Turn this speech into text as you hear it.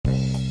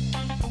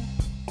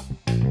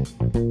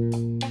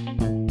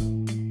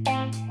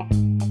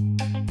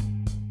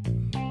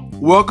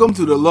Welcome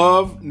to the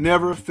Love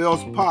Never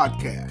Fails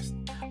podcast.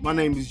 My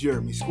name is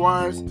Jeremy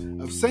Squires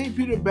of St.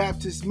 Peter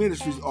Baptist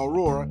Ministries,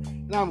 Aurora,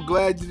 and I'm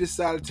glad you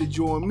decided to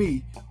join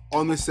me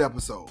on this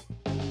episode.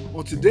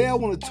 Well, today I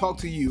want to talk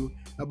to you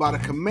about a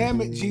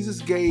commandment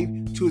Jesus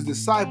gave to his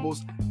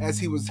disciples as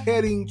he was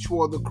heading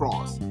toward the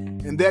cross,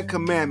 and that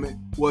commandment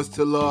was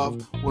to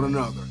love one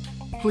another.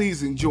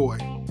 Please enjoy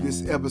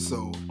this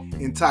episode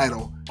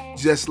entitled,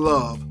 Just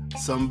Love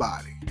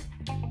Somebody.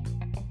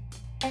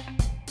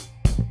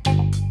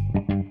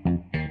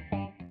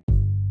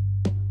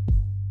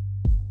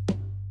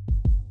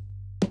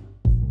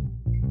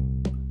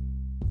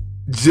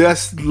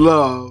 Just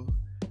love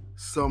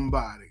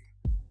somebody.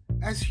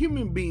 As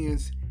human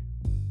beings,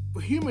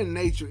 human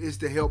nature is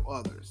to help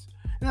others.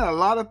 And a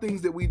lot of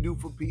things that we do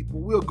for people,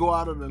 we'll go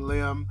out on a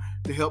limb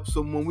to help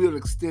someone. We'll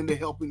extend a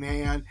helping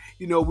hand.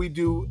 We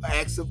do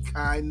acts of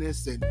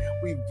kindness and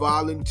we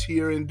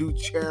volunteer and do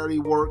charity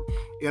work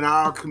in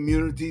our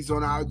communities,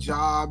 on our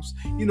jobs.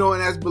 And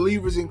as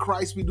believers in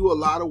Christ, we do a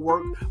lot of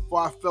work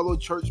for our fellow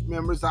church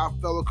members, our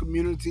fellow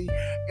community,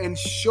 and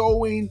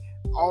showing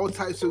all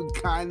types of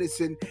kindness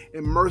and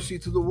mercy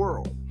to the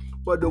world.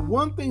 But the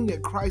one thing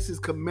that Christ has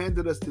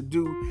commanded us to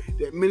do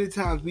that many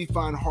times we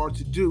find hard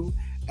to do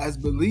as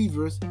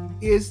believers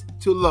is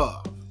to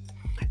love.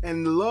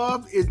 And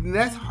love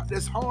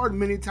that's hard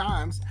many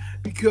times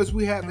because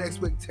we have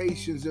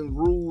expectations and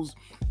rules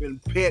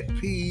and pet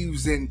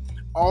peeves and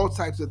all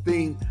types of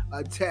things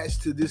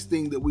attached to this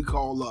thing that we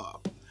call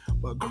love.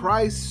 But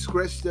Christ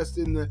stretched us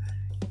in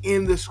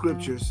the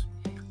scriptures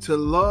to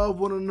love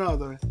one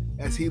another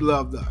as he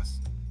loved us.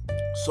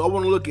 So I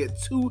want to look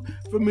at two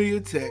familiar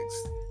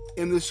texts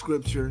in the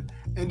scripture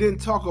and then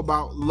talk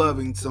about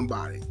loving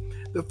somebody.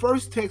 The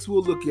first text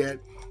we'll look at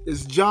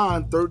is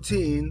John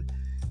 13,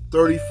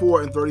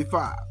 34 and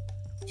 35.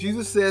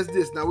 Jesus says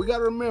this. Now we got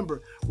to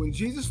remember, when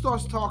Jesus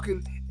starts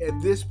talking at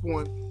this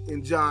point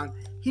in John,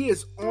 he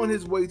is on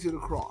his way to the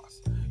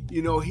cross.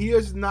 He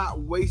is not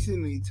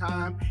wasting any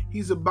time.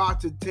 He's about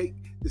to take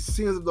the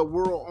sins of the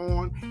world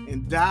on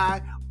and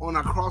die on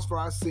a cross for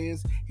our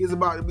sins. He's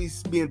about to be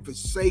being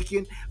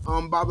forsaken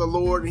by the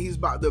Lord, and he's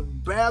about to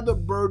bear the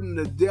burden,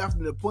 the death,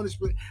 and the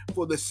punishment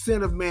for the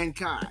sin of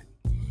mankind.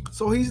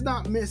 So he's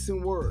not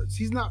missing words.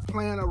 He's not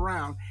playing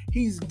around.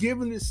 He's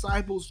giving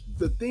disciples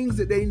the things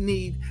that they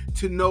need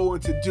to know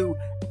and to do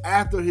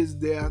after his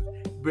death,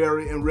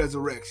 burial, and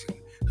resurrection.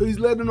 So he's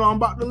letting them know, I'm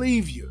about to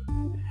leave you,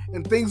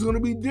 and things are going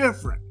to be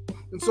different.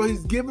 And so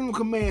he's giving them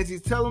commands.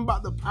 He's telling them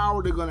about the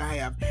power they're going to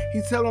have.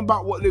 He's telling them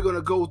about what they're going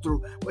to go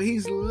through. But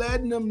he's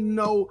letting them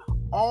know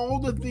all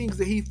the things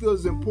that he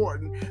feels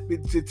important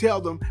to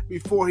tell them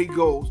before he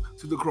goes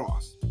to the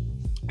cross.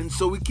 And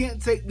so we can't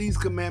take these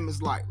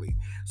commandments lightly.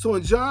 So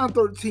in John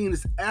 13,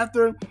 it's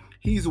after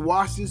he's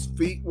washed his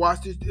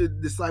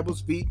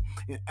disciples' feet,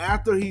 and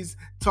after he's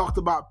talked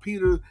about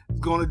Peter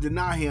going to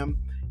deny him,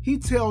 he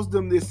tells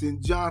them this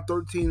in John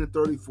 13 and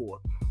 34.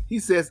 He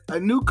says, a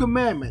new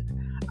commandment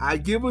I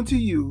give unto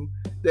you,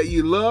 that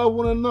ye love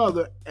one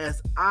another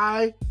as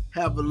I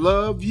have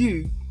loved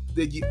you,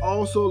 that ye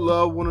also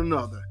love one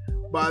another.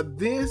 By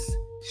this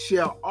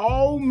shall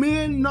all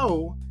men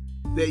know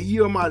that ye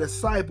are my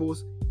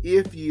disciples,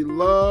 if ye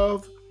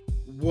love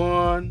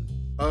one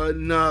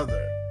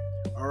another.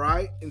 All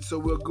right, and so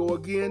we'll go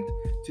again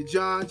to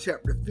John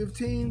chapter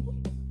 15,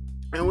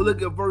 and we'll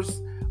look at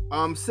verse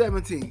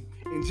 17.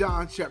 In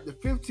John chapter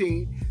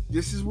 15,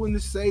 this is when the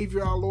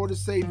Savior, our Lord and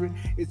Savior,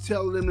 is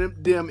telling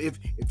them,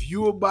 if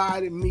you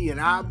abide in me and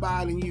I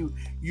abide in you,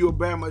 you'll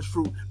bear much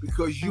fruit,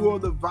 because you are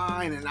the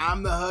vine and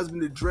I'm the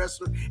husband, the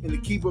dresser, and the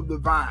keeper of the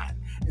vine.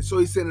 And so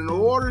he said, in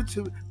order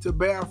to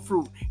bear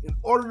fruit, in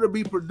order to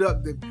be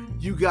productive,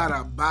 you got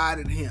to abide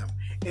in him.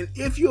 And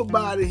if you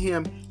abide in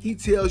him, he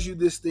tells you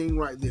this thing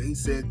right there. He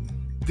said,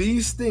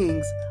 these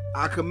things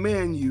I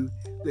command you,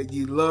 that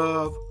ye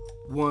love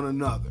one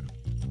another.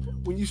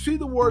 When you see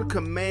the word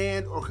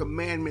command or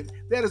commandment,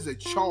 that is a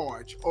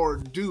charge or a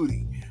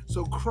duty.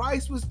 So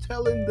Christ was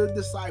telling the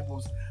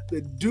disciples,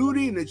 the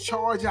duty and the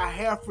charge I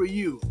have for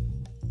you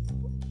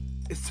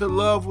is to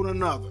love one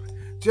another.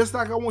 Just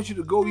like I want you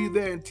to go you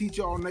there and teach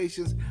all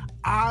nations,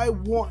 I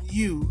want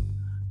you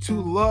to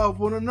love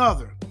one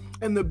another.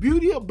 And the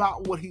beauty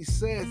about what he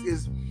says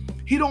is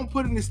he don't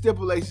put any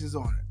stipulations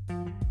on it.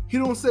 He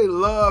don't say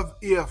love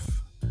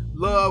if,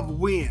 love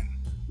when,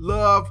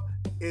 love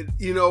it,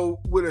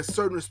 with a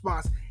certain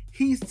response.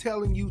 He's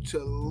telling you to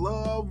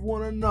love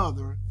one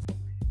another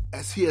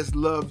as he has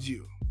loved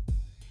you.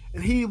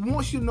 And he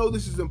wants you to know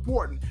this is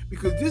important,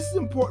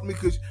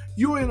 because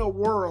you're in a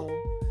world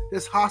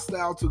that's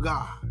hostile to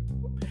God.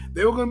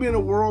 They were going to be in a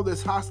world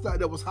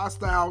that was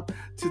hostile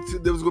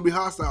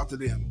to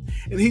them.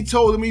 And he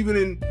told them,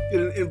 even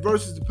in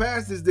verses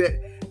past, is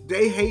that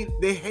they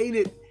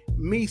hated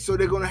me, so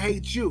they're going to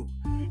hate you.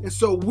 And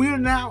so we're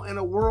now in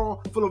a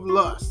world full of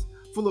lust,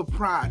 full of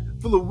pride,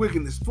 full of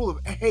wickedness, full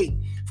of hate,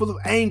 full of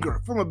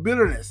anger, full of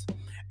bitterness.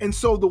 And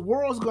so the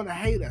world's going to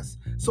hate us.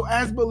 So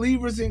as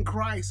believers in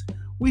Christ,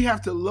 we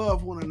have to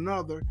love one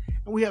another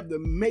And we have to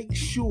make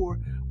sure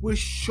we're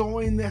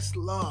showing this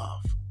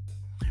love,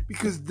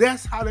 because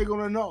that's how they're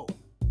going to know.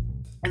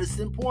 And it's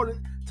important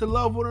to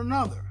love one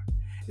another.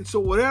 And so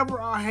whatever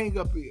our hang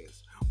up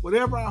is,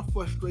 whatever our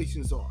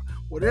frustrations are,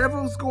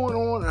 whatever is going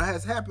on or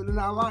has happened in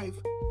our life,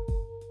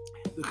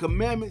 the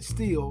commandment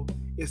still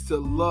is to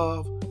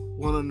love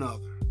one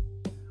another.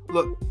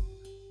 Look,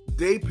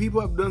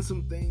 people have done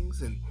some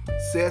things and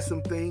said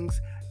some things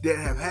that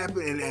have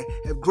happened and that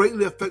have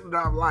greatly affected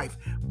our life.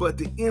 But at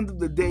the end of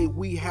the day,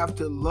 we have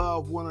to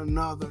love one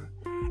another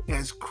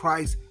as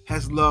Christ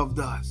has loved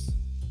us.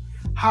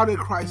 How did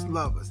Christ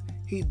love us?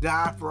 He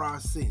died for our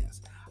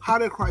sins. How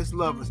did Christ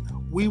love us?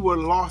 We were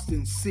lost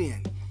in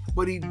sin,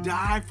 but he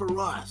died for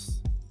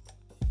us.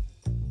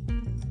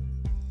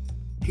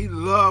 He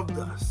loved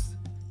us.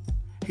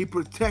 He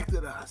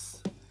protected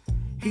us.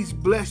 He's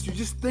blessed you.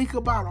 Just think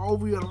about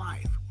over your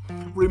life.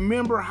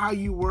 Remember how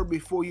you were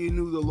before you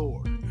knew the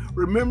Lord.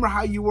 Remember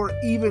how you were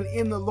even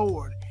in the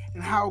Lord,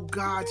 and how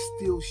God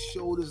still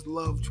showed his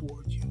love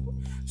toward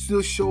you,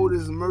 still showed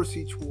his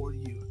mercy toward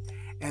you.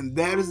 And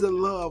that is the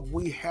love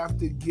we have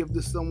to give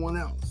to someone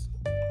else.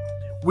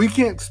 We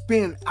can't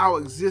spend our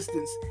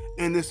existence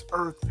in this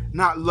earth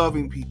not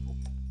loving people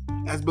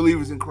as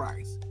believers in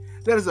Christ.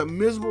 That is a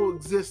miserable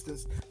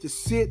existence, to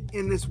sit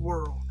in this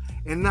world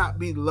and not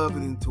be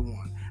loving to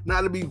one,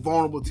 not to be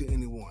vulnerable to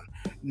anyone,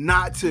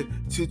 not to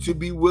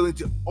be willing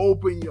to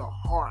open your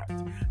heart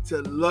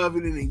to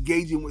loving and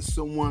engaging with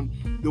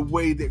someone the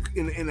way that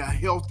in a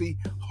healthy,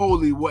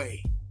 holy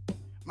way. I'm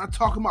not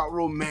talking about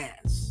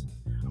romance.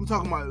 I'm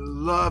talking about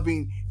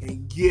loving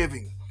and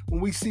giving.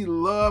 When we see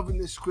love in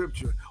the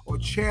scripture or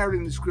charity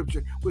in the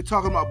scripture, we're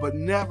talking about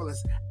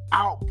benevolence,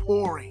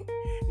 outpouring.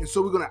 And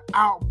so we're going to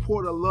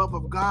outpour the love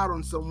of God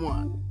on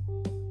someone.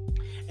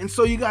 And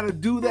so you got to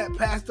do that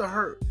past the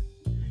hurt.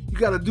 You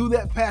got to do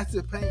that past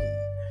the pain.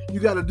 You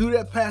got to do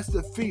that past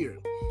the fear.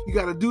 You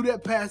got to do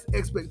that past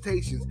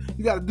expectations.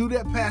 You got to do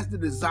that past the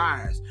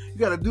desires. You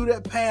got to do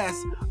that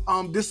past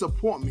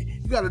disappointment.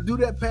 You got to do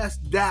that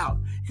past doubt.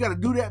 You got to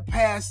do that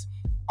past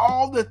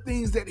all the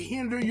things that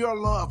hinder your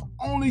love.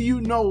 Only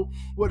you know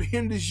what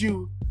hinders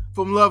you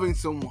from loving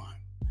someone.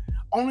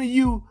 Only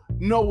you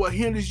know what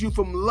hinders you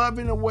from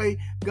loving the way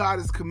God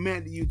has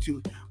commanded you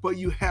to. But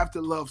you have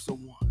to love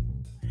someone.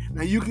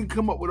 Now you can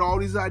come up with all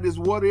these ideas.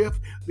 What if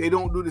they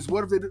don't do this?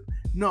 What if they do?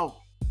 No.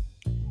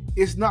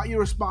 It's not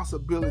your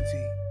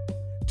responsibility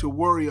to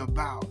worry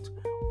about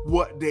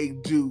what they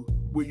do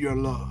with your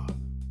love.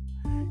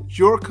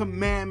 Your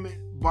commandment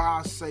by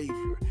our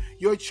Savior,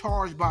 your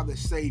charge by the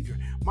Savior,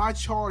 my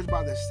charge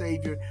by the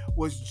Savior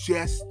was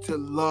just to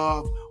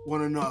love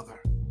one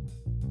another.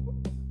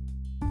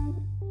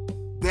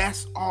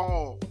 That's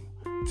all,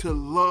 to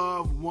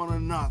love one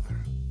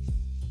another.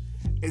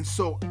 And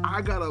so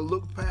I got to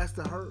look past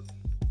the hurt.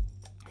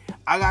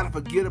 I got to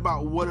forget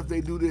about what if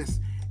they do this.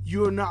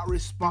 You're not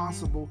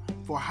responsible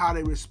for how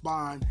they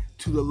respond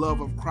to the love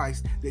of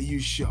Christ that you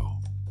show.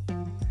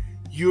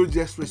 You're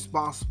just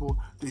responsible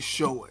to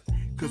show it.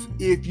 Because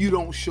if you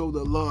don't show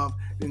the love,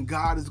 then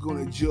God is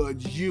going to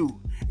judge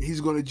you. And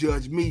he's going to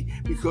judge me,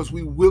 because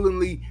we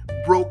willingly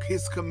broke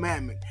his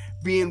commandment.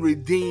 Being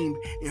redeemed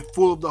and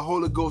full of the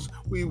Holy Ghost,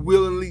 we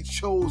willingly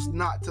chose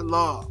not to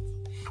love.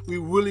 We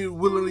really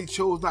willingly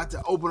chose not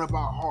to open up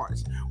our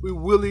hearts. We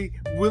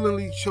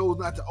willingly chose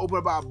not to open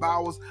up our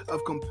bowels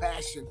of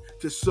compassion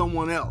to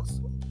someone else,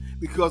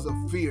 because of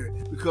fear,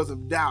 because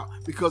of doubt,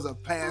 because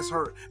of past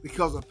hurt,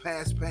 because of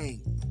past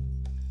pain,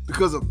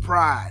 because of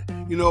pride,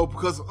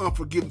 because of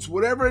unforgiveness.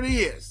 Whatever it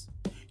is,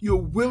 you're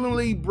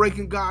willingly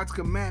breaking God's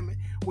commandment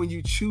when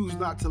you choose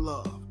not to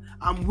love.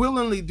 I'm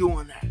willingly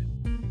doing that.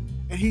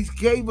 And he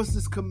gave us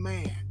this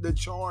command, the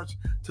charge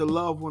to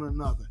love one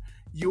another.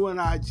 You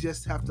and I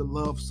just have to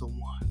love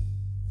someone.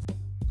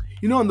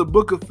 In the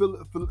book of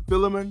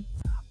Philemon,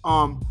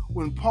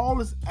 when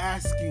Paul is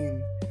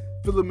asking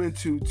Philemon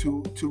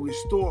to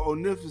restore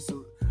Onesimus,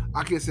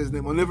 I can't say his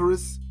name,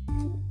 Onesimus,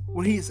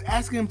 when he's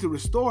asking him to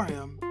restore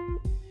him,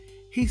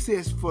 he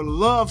says, for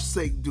love's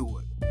sake, do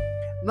it.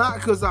 Not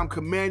because I'm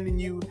commanding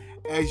you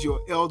as your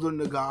elder in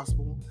the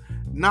gospel,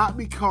 not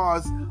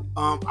because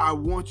I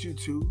want you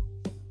to,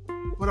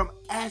 but I'm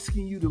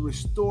asking you to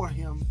restore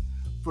him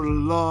for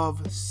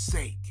love's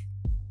sake.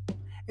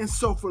 And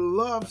so for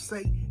love's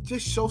sake,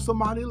 just show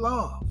somebody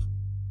love.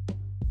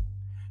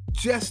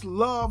 Just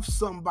love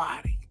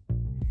somebody.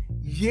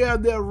 Yeah,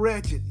 they're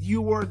wretched.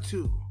 You were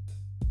too.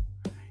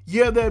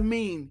 Yeah, they're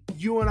mean.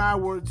 You and I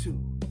were too.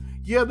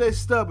 Yeah, they're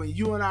stubborn.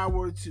 You and I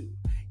were too.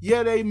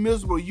 Yeah, they're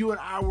miserable. You and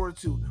I were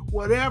too.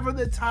 Whatever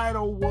the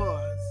title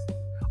was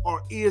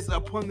or is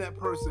upon that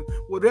person,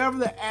 whatever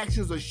the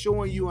actions are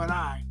showing you and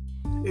I,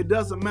 it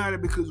doesn't matter,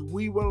 because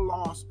we were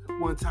lost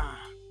one time.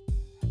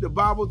 The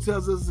Bible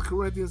tells us in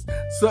Corinthians,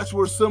 such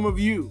were some of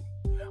you,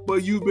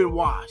 but you've been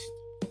washed.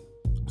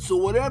 So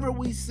whatever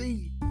we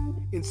see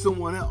in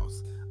someone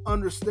else,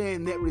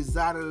 understand that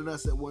resided in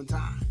us at one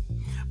time.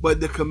 But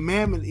the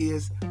commandment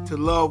is to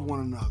love one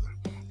another.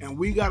 And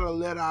we got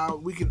to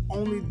we can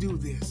only do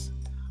this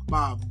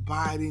by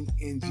abiding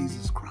in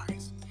Jesus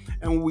Christ.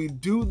 And when we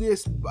do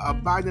this,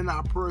 abiding in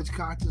our purged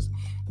conscience,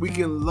 we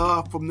can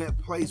love from that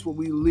place where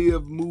we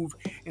live, move,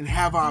 and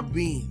have our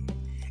being.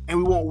 And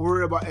we won't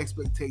worry about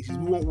expectations.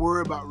 We won't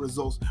worry about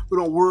results. We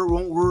won't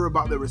worry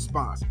about the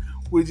response.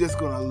 We're just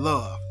going to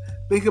love.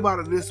 Think about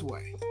it this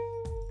way.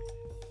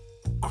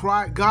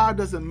 God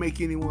doesn't make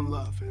anyone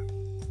love him.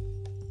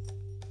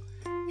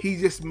 He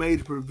just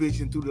made a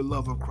provision through the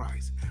love of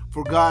Christ.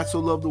 For God so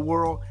loved the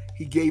world,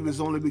 he gave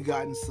his only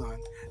begotten Son,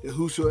 that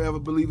whosoever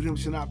believes in him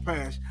shall not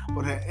perish,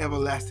 but have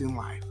everlasting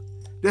life.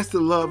 That's the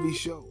love he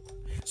showed.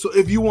 So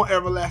if you want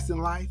everlasting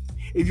life,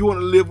 if you want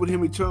to live with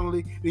him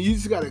eternally, then you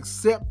just got to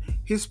accept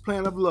his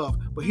plan of love.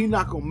 But he's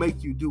not going to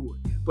make you do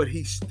it. But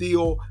he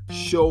still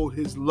showed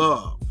his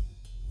love.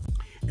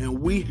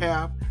 And we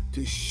have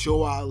to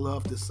show our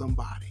love to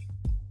somebody.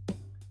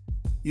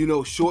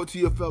 Show it to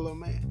your fellow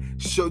man.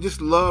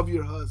 Just love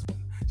your husband.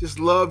 Just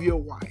love your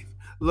wife.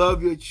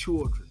 Love your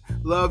children.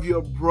 Love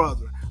your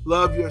brother.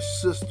 Love your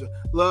sister.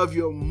 Love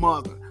your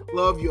mother.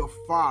 Love your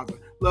father.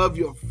 Love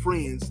your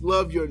friends.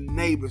 Love your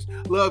neighbors.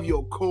 Love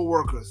your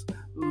co-workers.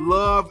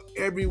 Love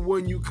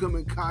everyone you come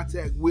in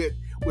contact with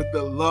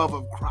the love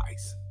of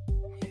Christ.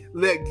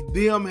 Let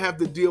them have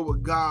to deal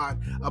with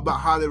God about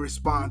how they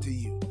respond to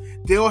you.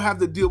 They'll have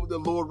to deal with the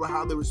Lord about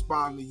how they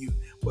respond to you.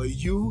 But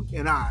you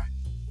and I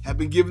have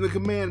been given the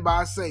command by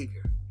our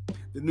Savior.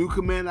 The new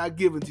command I've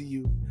given to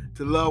you,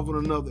 to love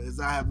one another as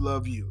I have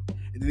loved you.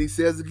 And then he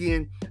says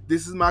again,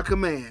 this is my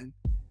command,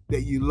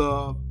 that you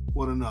love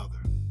one another.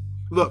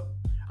 Look,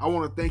 I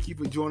want to thank you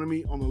for joining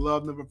me on the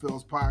Love Never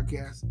Fails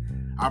podcast.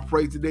 I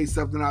pray today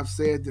something I've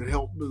said to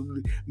help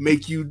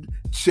make you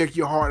check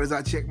your heart as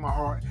I check my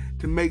heart,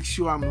 to make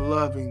sure I'm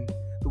loving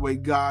the way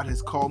God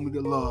has called me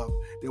to love,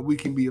 that we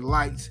can be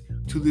lights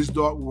to this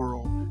dark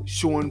world,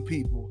 showing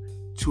people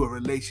to a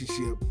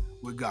relationship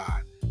with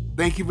God.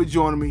 Thank you for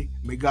joining me.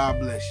 May God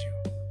bless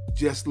you.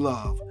 Just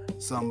love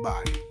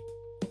somebody.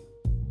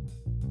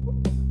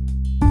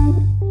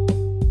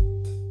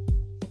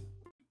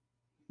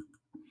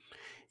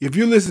 If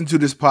you listen to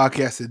this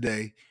podcast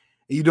today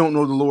and you don't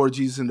know the Lord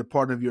Jesus and the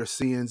pardon of your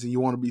sins and you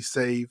want to be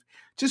saved,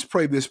 just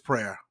pray this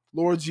prayer.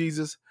 Lord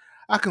Jesus,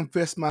 I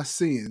confess my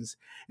sins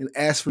and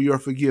ask for your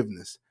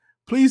forgiveness.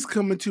 Please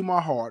come into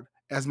my heart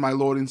as my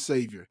Lord and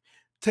Savior.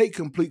 Take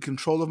complete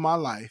control of my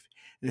life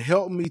and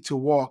help me to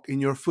walk in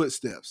your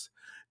footsteps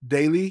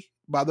daily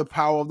by the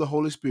power of the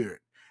Holy Spirit.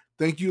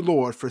 Thank you,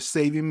 Lord, for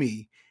saving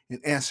me and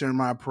answering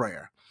my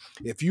prayer.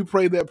 If you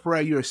pray that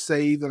prayer, you're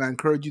saved, and I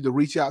encourage you to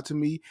reach out to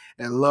me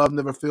at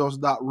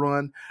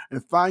loveneverfails.run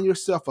and find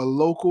yourself a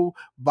local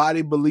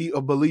body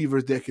of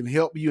believers that can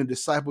help you and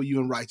disciple you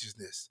in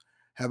righteousness.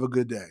 Have a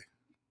good day.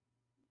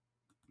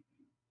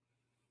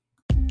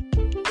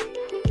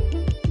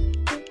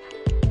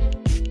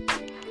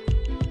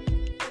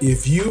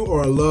 If you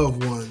or a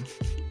loved one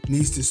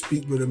needs to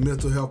speak with a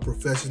mental health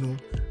professional,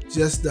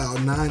 just dial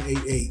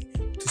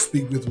 988 to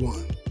speak with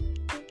one.